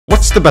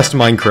What's the best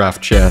Minecraft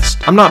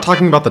chest? I'm not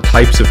talking about the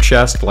types of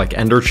chest like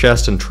ender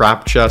chest and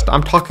trap chest.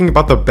 I'm talking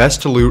about the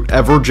best loot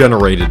ever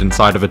generated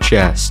inside of a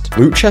chest.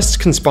 Loot chests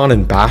can spawn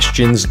in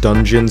bastions,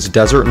 dungeons,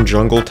 desert and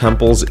jungle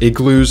temples,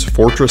 igloos,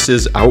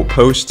 fortresses,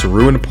 outposts,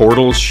 ruined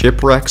portals,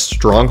 shipwrecks,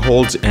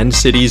 strongholds, end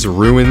cities,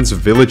 ruins,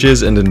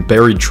 villages, and in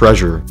buried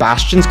treasure.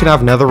 Bastions can have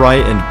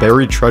netherite and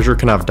buried treasure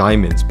can have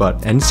diamonds,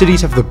 but end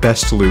cities have the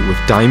best loot with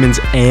diamonds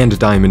and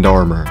diamond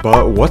armor.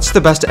 But what's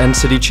the best end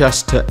city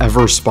chest to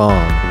ever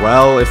spawn?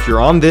 Well, if you're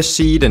on this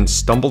seed and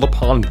stumbled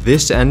upon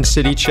this end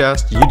city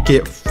chest, you'd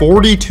get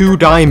 42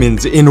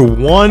 diamonds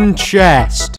in one chest.